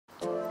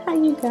Hi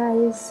you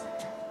guys,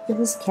 this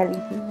is Kelly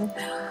here.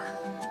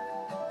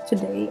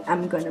 Today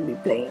I'm gonna be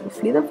playing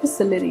Flee the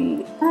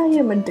Facility. I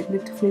am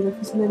addicted to Flee the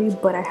Facility,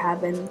 but I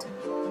haven't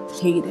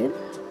played it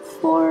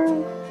for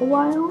a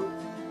while.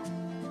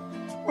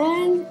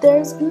 And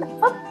there's an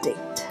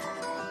update,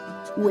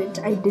 which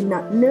I did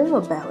not know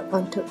about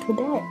until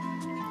today.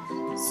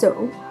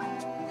 So,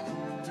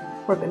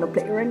 we're gonna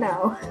play right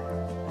now.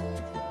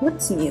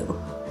 What's new?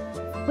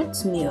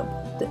 What's new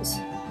about this?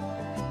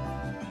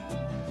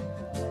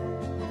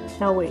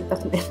 Oh wait,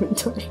 that's my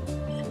inventory.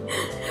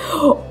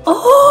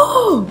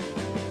 Oh!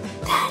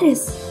 That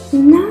is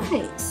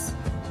nice!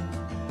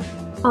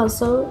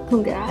 Also,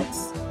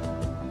 congrats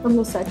on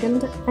the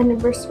 2nd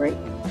anniversary.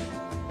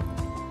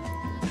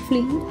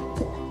 Flee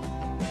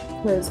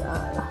was,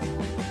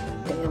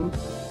 damn.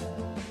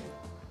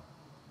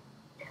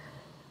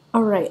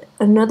 Alright,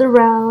 another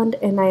round,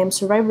 and I am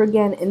Survivor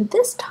again, and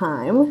this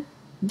time,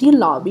 the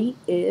lobby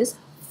is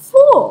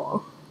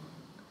full.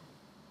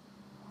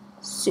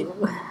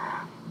 So,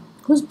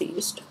 who's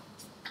Beast?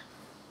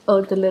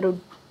 Oh, the little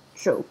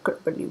Joker,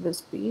 I believe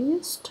is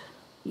Beast.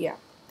 Yeah.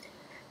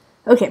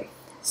 Okay,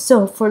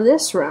 so for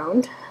this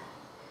round,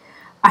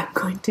 I'm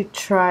going to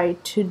try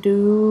to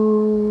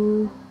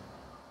do...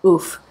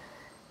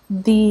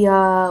 the,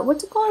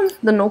 what's it called?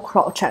 The no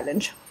crawl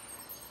challenge.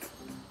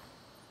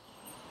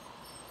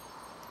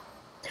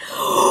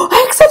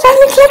 I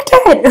accidentally clicked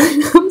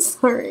it! I'm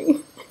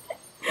sorry.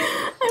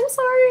 I'm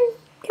sorry.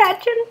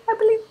 Katrin, I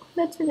believe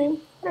that's her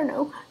name. I don't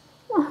know.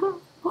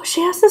 Oh,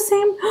 she has the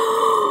same...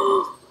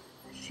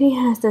 She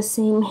has the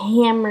same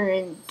hammer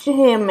and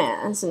jam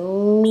as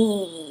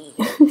me.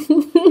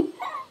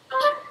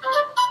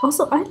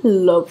 Also, I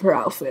love her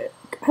outfit.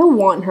 I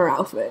want her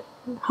outfit.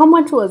 How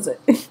much was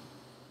it?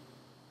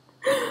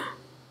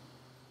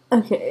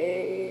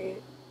 Okay.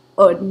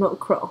 Oh, no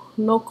crawl.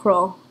 No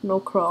crawl. No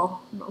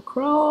crawl. No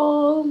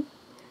crawl.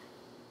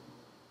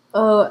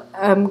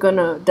 I'm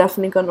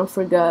definitely gonna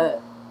forget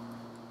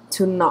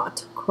to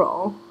not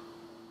crawl.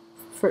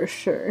 For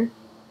sure.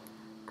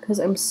 Because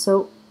I'm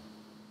so...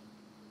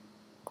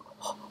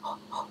 Oh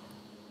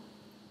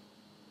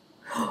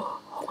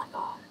my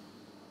god.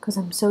 Because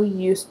I'm so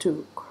used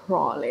to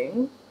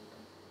crawling.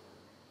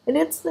 And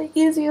it's the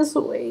easiest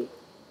way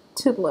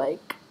to,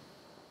 like,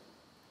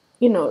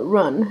 you know,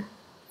 run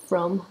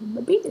from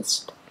the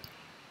beast.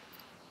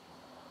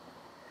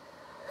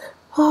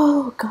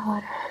 Oh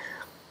god.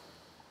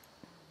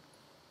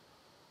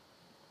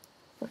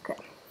 Okay.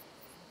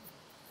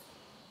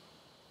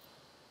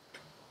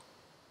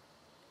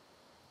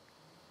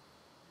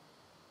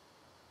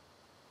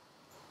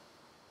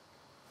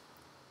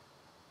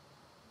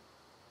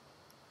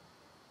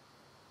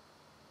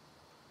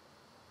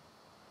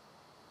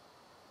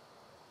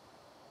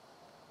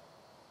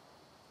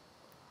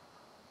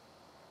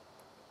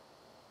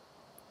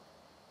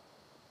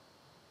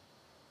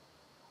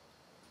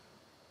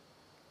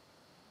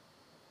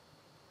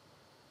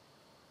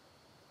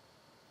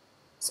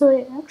 So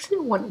I actually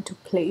wanted to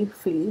play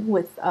Flee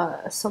with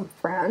some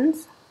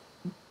friends,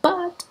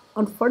 but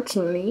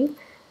unfortunately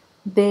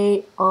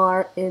they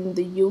are in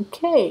the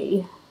UK.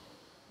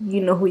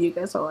 You know who you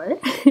guys are.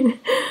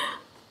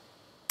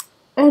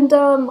 And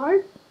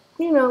our,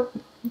 you know,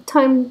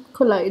 time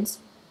collides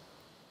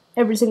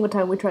every single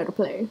time we try to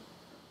play.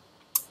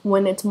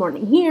 When it's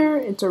morning here,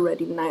 it's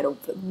already night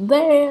over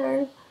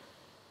there.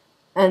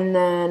 And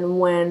then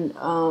when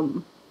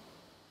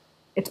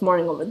it's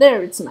morning over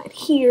there, it's night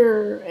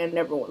here, and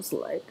everyone's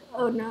like,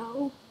 oh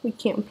no, we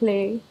can't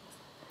play.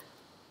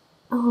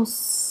 I'll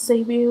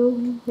save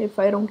you if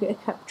I don't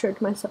get captured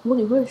myself.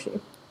 Wait, where is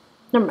she?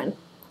 Never mind.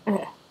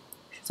 Okay,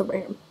 she's over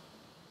here.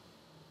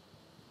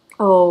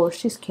 Oh,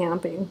 she's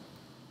camping.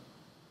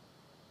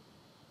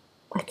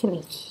 I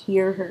can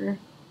hear her.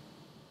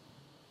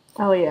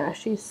 Oh yeah,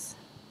 she's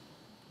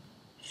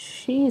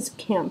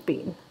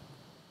camping.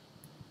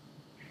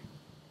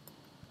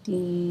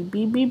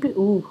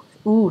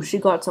 Ooh, she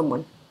got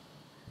someone.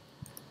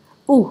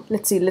 Ooh,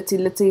 let's see. Come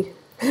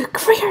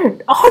here!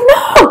 Oh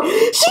no!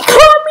 She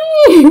caught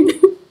me!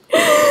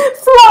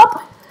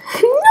 Flop!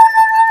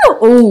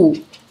 No!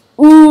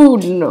 Ooh,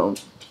 no.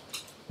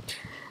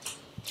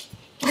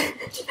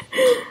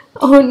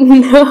 Oh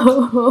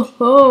no!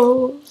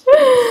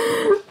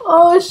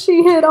 Oh,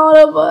 she hit all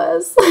of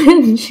us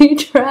and she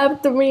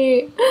trapped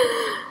me.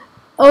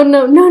 Oh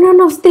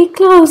no! Stay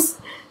close!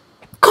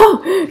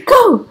 Go!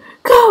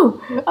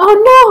 Oh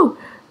no!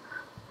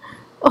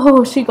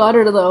 Oh, she got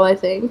her though, I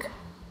think.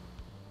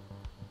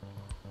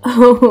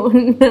 Oh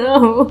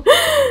no.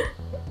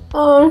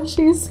 Oh,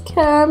 she's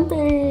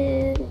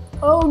camping.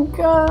 Oh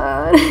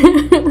god.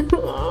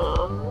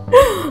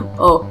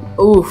 Oh,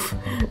 oof.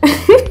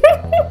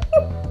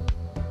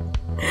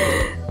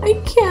 I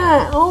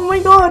can't. Oh my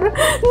god.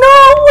 No!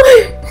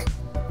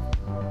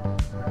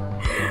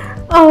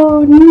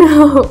 Oh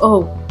no.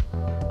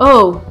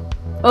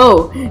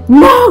 Oh,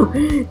 no!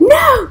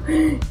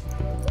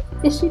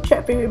 Is she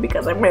trapping me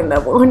because I'm in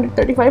level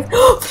 135?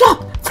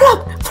 Flop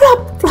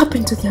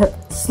into the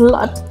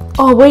slot.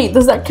 Oh wait,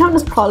 does that count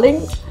as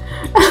crawling?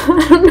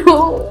 I don't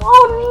know.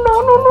 Oh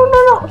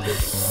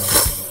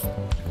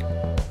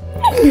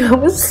I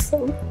was so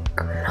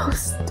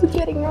close to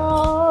getting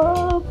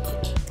up.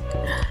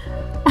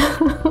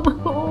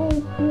 Oh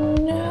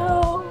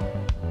no.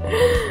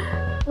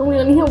 And we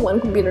only have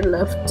one computer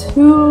left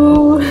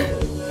too.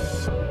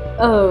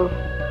 Oh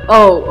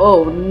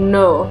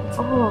no.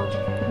 Oh,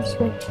 that's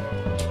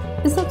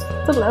right. Is that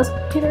the last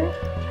computer?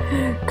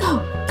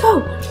 Go!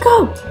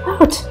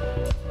 Out!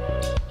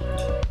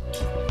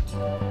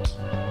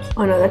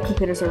 Oh no, that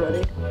computer's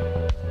already.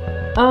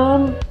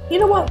 You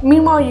know what?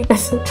 Meanwhile, you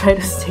guys try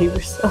to save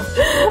yourself.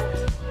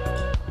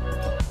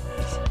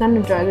 She's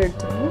gonna drag her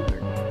down.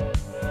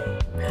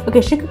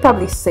 Okay, she could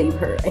probably save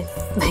her, I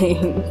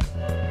think.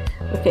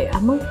 Okay,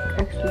 I'm gonna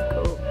actually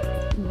go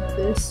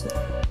this.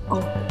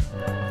 Oh.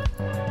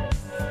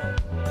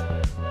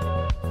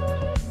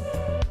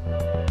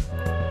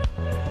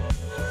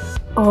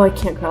 Oh, I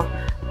can't crawl.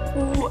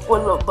 What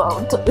was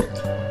about?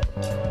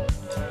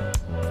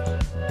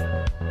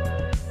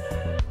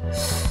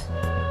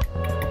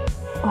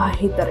 Oh, I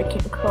hate that I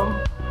can't crawl.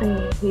 I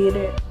hate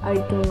it. I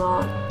do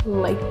not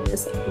like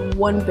this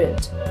one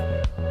bit.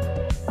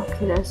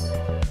 Okay, that's.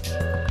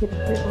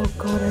 Oh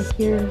god, I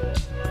hear.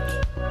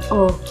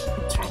 Oh,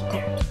 it's right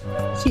there.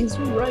 She's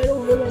right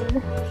over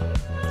there.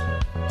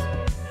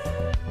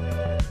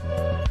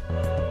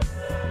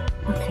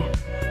 Okay,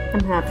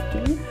 I'm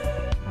happy.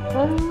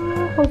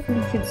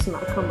 Hopefully she does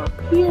not come up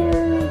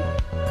here.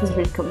 Because if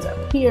it comes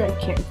up here, I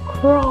can't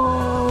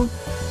crawl.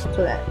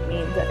 So that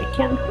means that I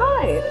can't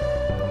hide.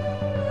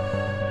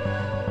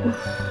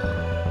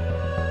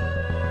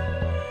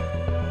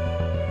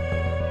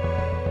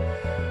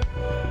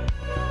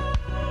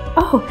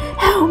 Oh,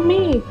 help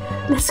me!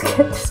 Let's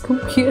get this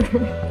computer.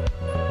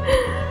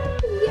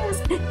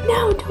 Yes!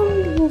 No,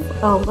 don't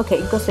leave!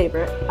 Okay, go save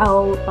her.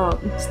 I'll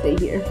stay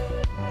here.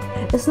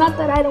 It's not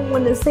that I don't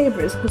want to save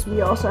her, it's because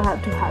we also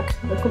have to hack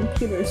the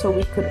computer so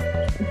we could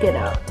get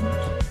out.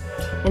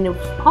 And if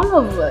all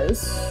of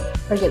us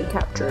are getting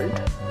captured,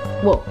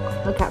 well,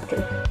 not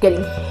captured,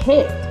 getting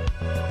hit,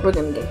 we're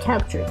gonna get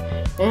captured.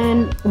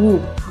 And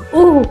ooh,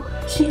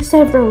 she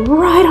saved her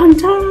right on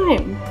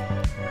time.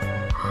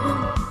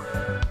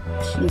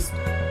 She's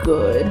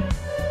good,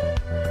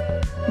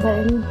 but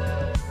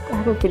I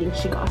have a feeling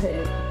she got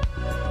hit.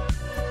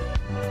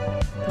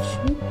 Did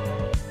she?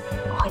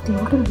 Oh, I think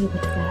we're gonna be able to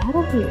get out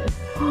of here.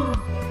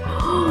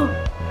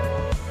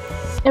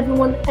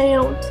 Everyone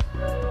out!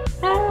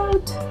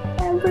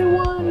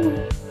 Everyone!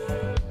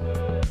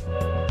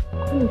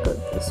 I'm gonna go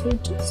this way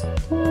just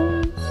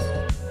because.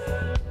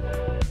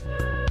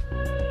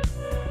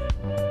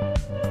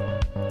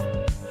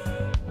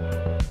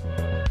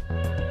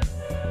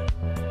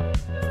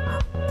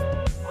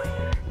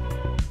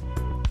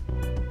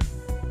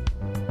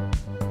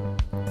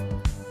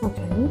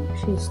 Okay,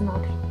 she's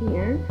not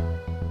here.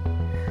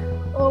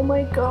 Oh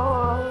my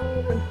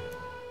god.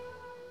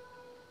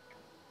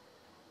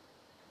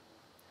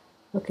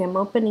 Okay, I'm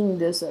opening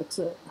this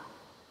exit.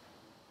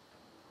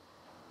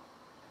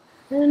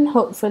 And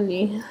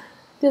hopefully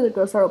the other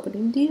girls are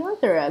opening the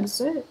other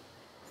exit.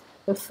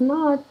 If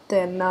not,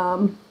 then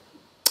I'm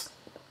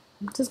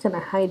just gonna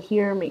hide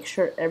here, make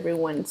sure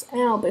everyone's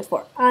out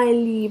before I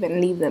leave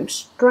and leave them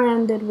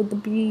stranded with the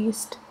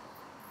beast.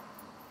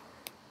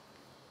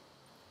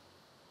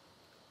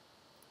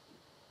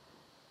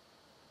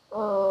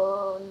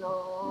 Oh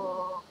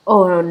no.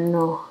 Oh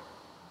no.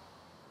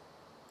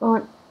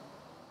 Oh,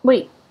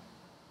 wait.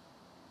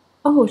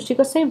 Oh, she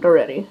got saved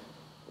already.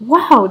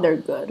 Wow, they're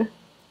good.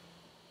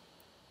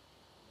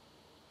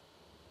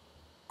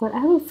 But I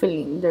have a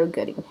feeling they're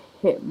getting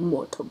hit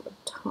multiple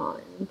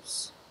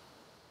times.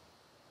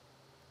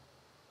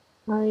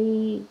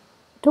 I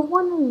don't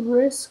want to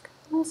risk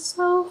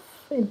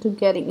myself into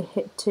getting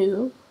hit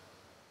too.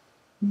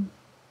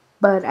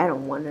 But I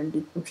don't want to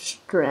leave them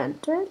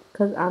stranded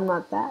because I'm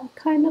not that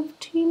kind of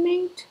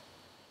teammate.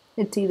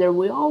 It's either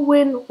we all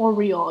win or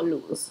we all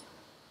lose.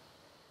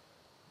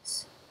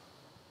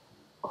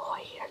 Oh,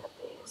 I hear the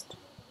beast.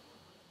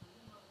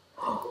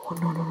 Oh,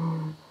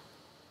 no.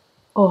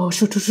 Oh,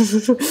 shoot.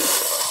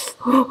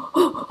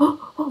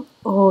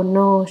 Oh,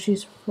 no,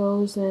 she's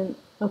frozen.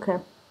 Okay.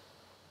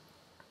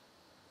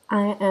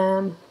 I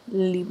am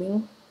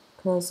leaving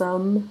because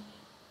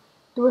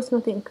there was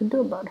nothing I could do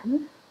about her.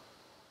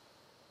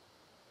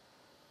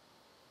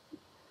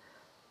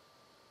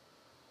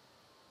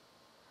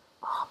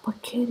 Oh,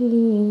 but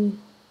Kitty,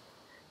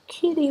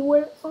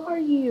 where are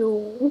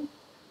you?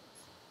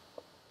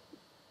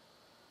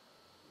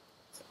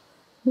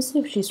 Let's see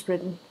if she's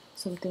written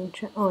something.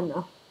 Oh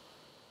no.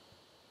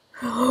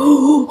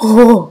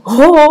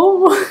 Oh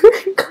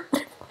my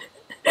god.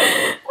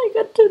 I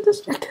got too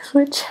distracted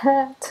with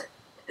chat.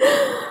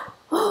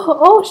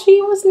 Oh,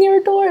 she was near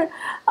a door.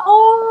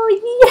 Oh,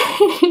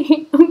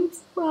 yay. I'm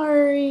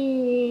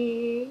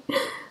sorry.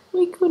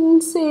 We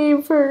couldn't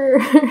save her.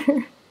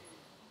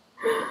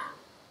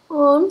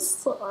 Oh, I'm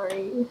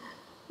sorry.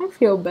 I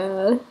feel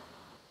bad.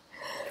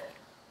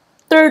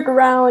 Third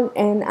round,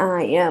 and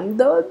I am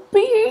the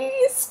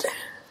beast.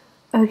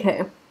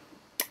 Okay.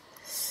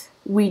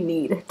 We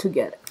need to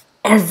get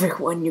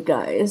everyone, you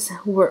guys.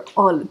 We're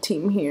all a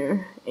team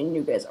here, and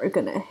you guys are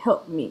gonna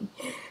help me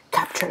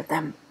capture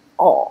them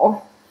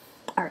all.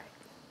 Alright.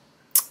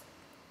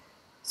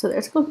 So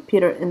there's a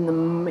computer in the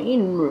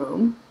main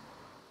room.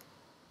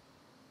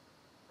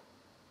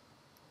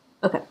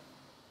 Okay.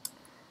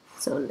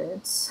 So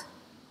let's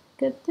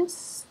get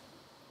this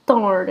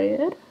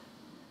started.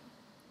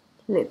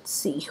 Let's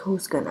see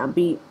who's gonna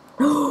be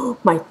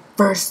my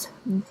first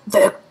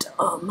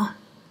victim.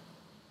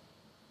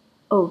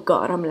 Oh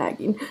god, I'm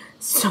lagging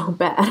so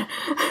bad.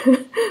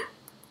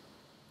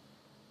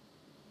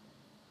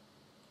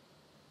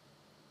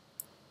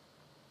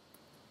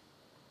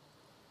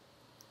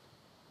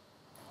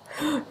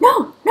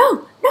 No,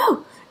 no,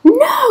 no,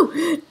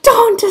 no!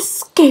 Don't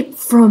escape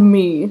from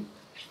me!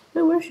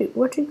 Wait, where's she?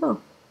 Where'd she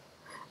go?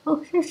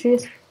 Oh, here she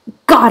is.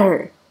 Got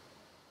her!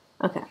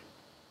 Okay.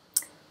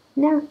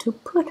 Now to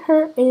put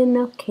her in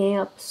a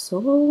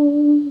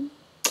capsule.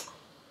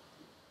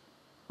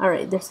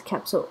 Alright, there's a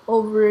capsule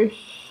over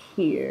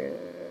here.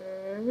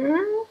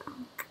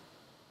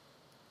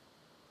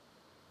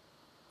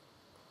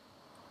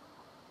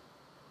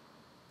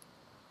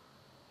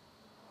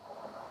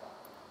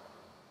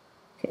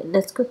 Okay,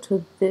 let's go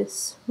to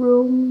this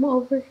room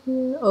over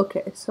here.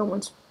 Okay,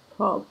 someone's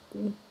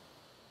probably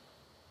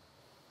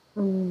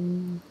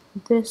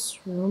this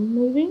room,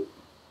 maybe?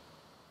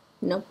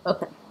 Nope,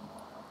 okay.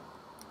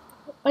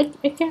 I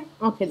can't.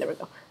 Okay, there we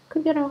go.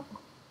 Could get out.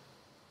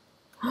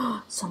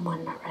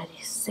 Someone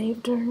already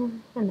saved her,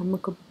 and I'm gonna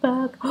go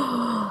back.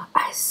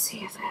 I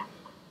see them.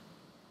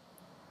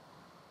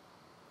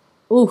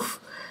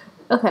 Oof.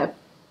 Okay.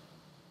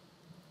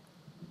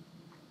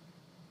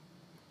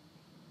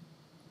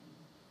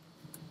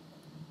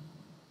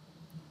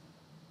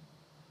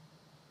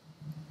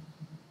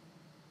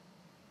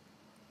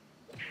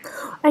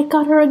 I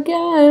got her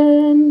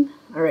again.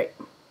 Alright.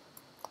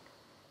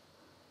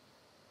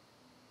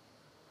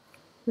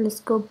 Let's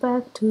go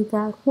back to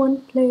that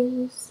one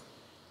place.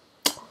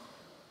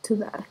 To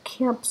that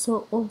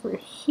capsule over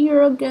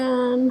here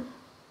again.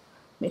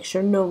 Make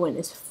sure no one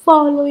is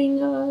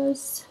following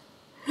us.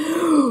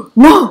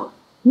 No!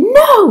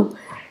 No!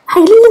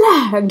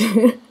 I lagged!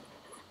 And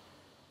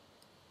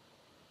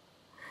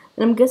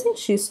I'm guessing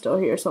she's still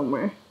here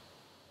somewhere.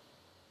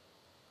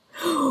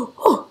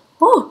 Oh!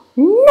 Oh!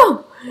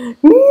 No!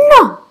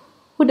 No!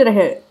 Who did I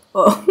hit?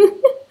 Oh.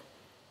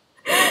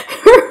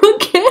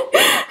 Okay.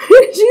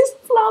 She's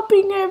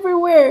flopping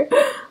everywhere.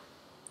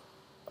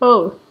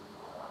 Oh.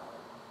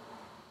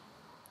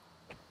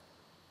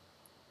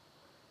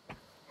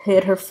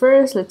 Hit her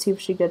first. Let's see if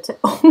she gets it.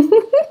 Oh. The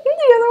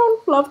other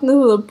one flopped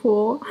into the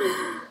pool.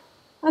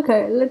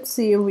 Okay, let's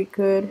see if we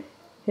could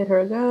hit her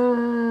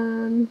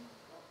again.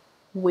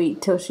 Wait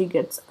till she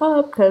gets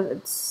up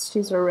because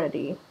she's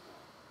already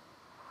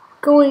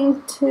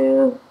going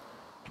to.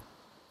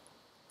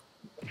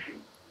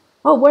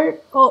 Oh, where?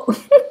 Oh.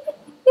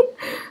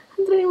 I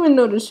didn't even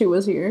notice she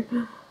was here.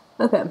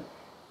 Okay.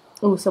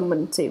 Oh,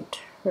 someone saved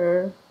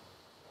her.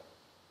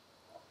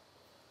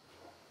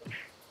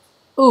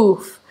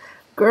 Oof.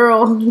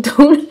 Girl,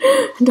 don't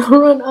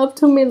run up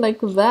to me like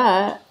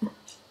that.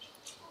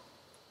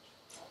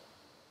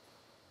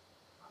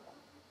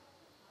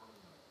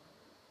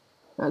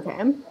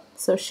 Okay,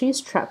 so she's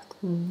trapped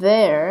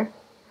there.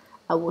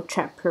 I will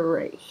trap her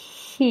right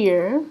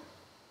here.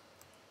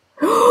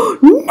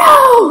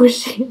 No!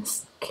 She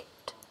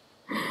escaped.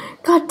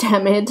 God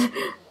damn it.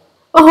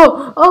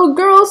 Oh, oh,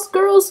 girls.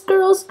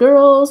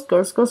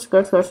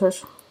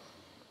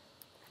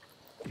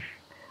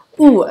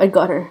 Ooh, I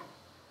got her.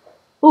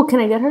 Ooh,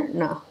 can I get her?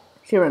 No,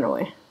 she ran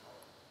away.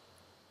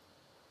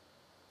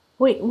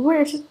 Wait,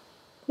 where is she?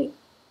 Wait.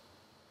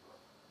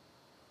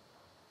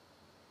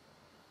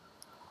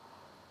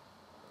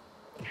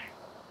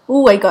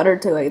 Ooh, I got her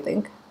too, I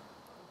think.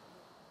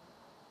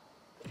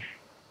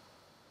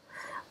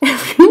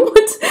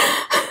 Everyone's...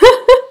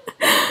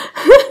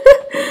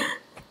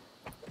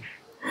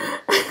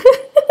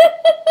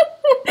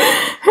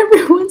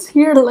 Everyone's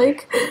here,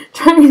 like,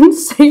 trying to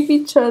save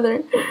each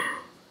other.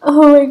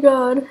 Oh my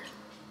god.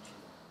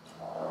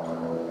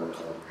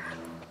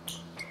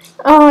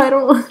 Oh, I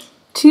don't...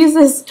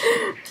 Jesus.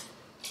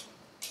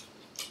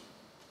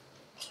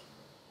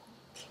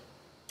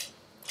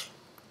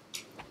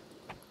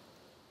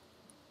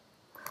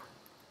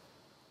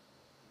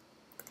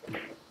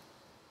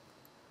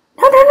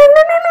 No.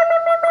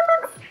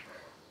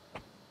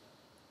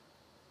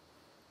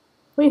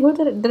 Wait, who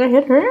did I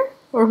hit her?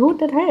 Or who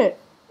did I hit?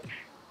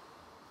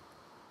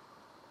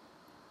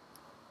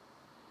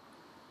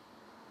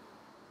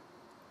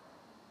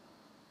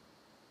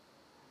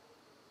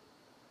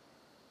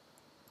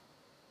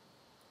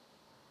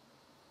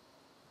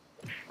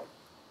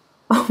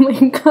 Oh my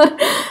god.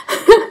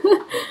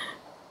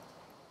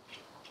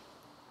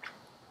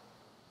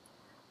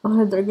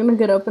 Oh, they're gonna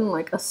get up in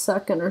like a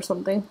second or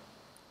something.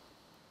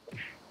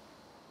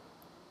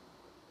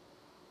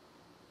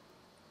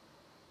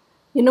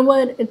 You know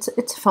what?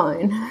 It's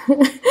fine.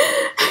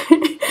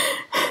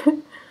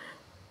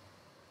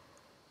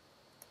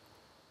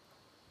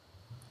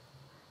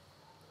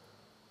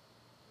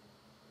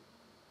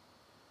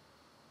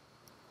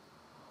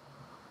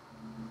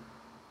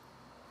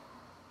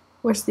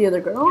 Where's the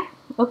other girl?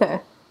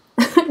 Okay.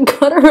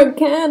 Got her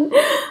again.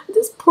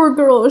 This poor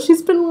girl.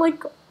 She's been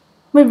like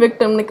my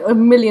victim like a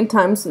million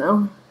times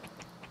now.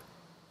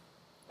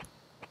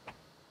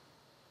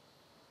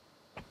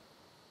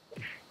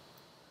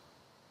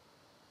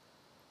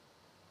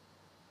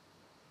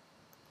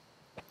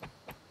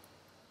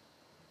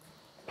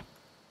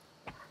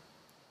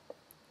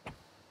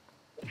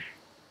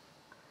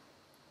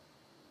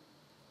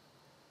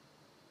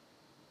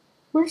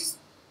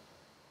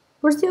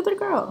 Where's the other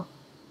girl?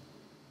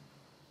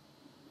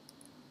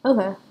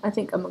 Okay, I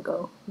think I'm gonna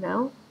go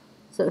now,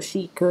 so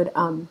she could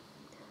die.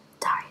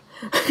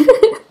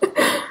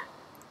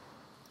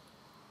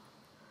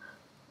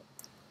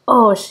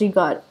 Oh, she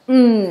got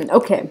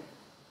okay.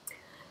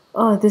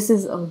 Oh, this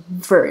is a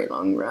very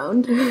long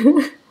round.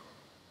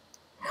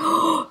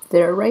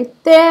 They're right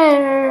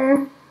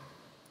there.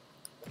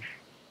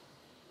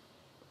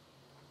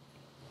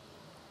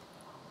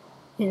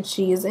 And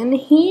she's in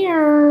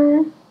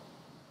here.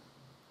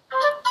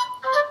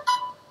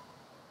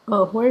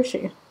 Oh, where is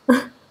she?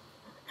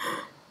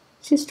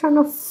 She's trying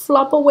to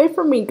flop away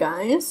from me,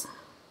 guys.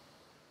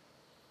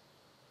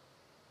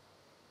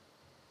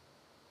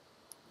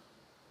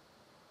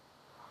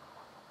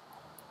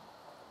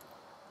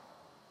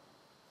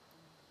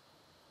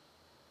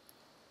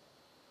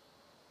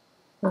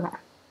 Okay.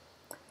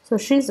 So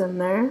she's in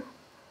there.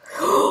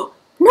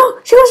 No,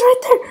 she was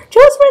right there. She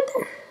was right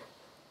there.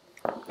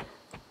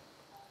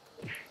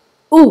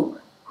 Ooh,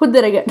 who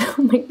did I get?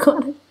 Oh my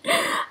god.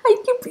 I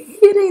keep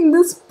hitting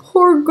this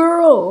poor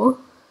girl.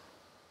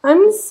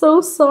 I'm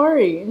so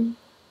sorry.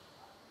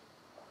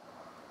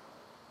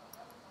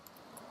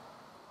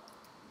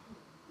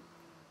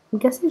 I'm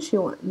guessing she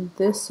went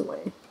this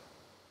way.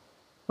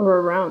 Or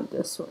around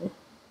this way.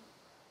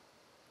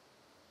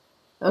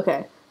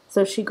 Okay,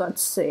 so she got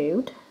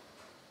saved.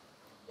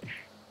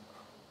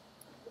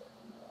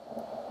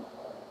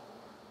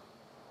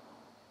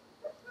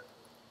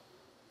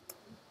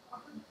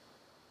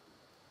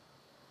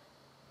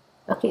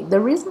 Okay, the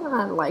reason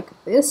I like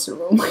this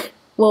room,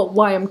 well,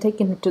 why I'm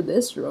taking her to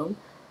this room,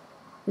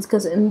 is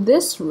because in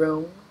this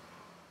room,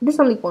 there's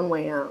only one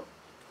way out.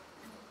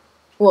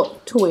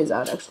 Well, two ways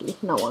out actually,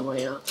 not one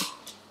way out.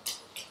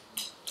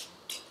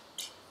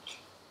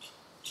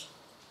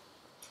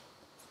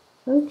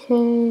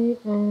 Okay,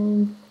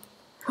 and...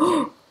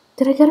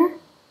 did I get her?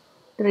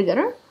 Did I get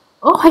her?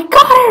 Oh, I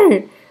got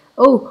her!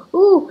 Oh,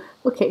 ooh,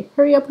 okay,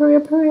 hurry up, hurry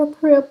up, hurry up,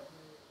 hurry up.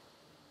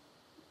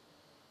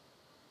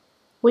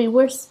 Wait,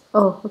 where's...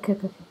 oh, okay,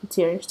 okay, it's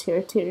here, it's here,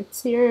 it's here,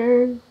 it's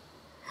here.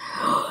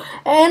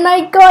 And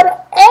I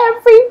got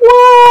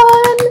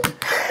everyone!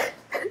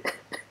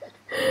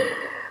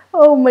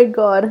 Oh my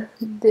god,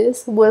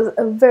 this was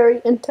a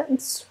very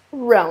intense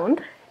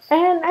round.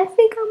 And I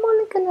think I'm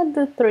only gonna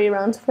do 3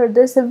 rounds for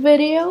this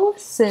video,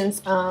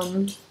 since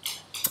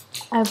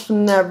I've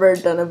never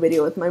done a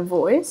video with my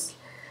voice.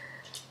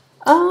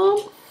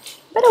 But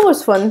it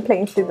was fun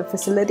playing through the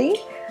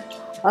facility.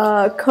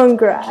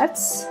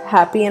 Congrats,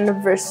 happy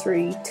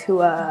anniversary to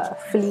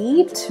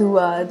Flea,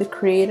 to the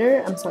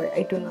creator. I'm sorry,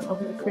 I do not know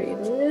who the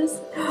creator is.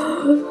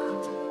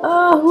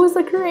 Who's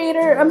the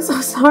creator? I'm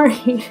so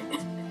sorry.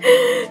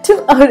 To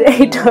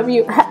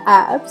AW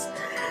Apps,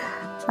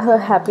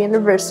 happy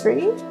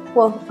anniversary.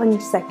 Well, on your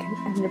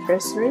 2nd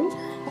anniversary.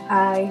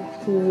 I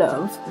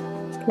love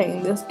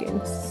playing this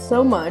game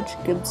so much.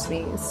 It gives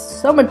me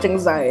so much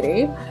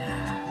anxiety,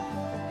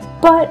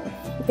 but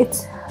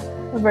it's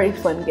a very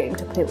fun game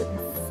to play with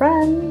your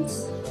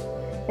friends,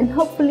 and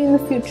hopefully in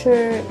the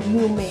future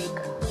you make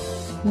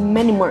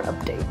many more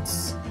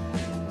updates.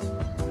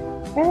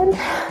 And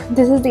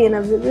this is the end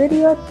of the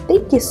video.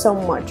 Thank you so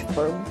much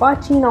for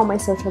watching. All my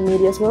social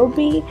medias will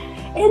be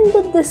in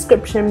the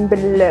description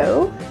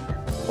below,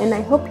 and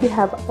I hope you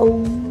have a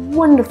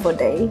wonderful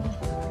day.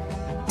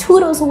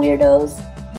 Toodles, weirdos!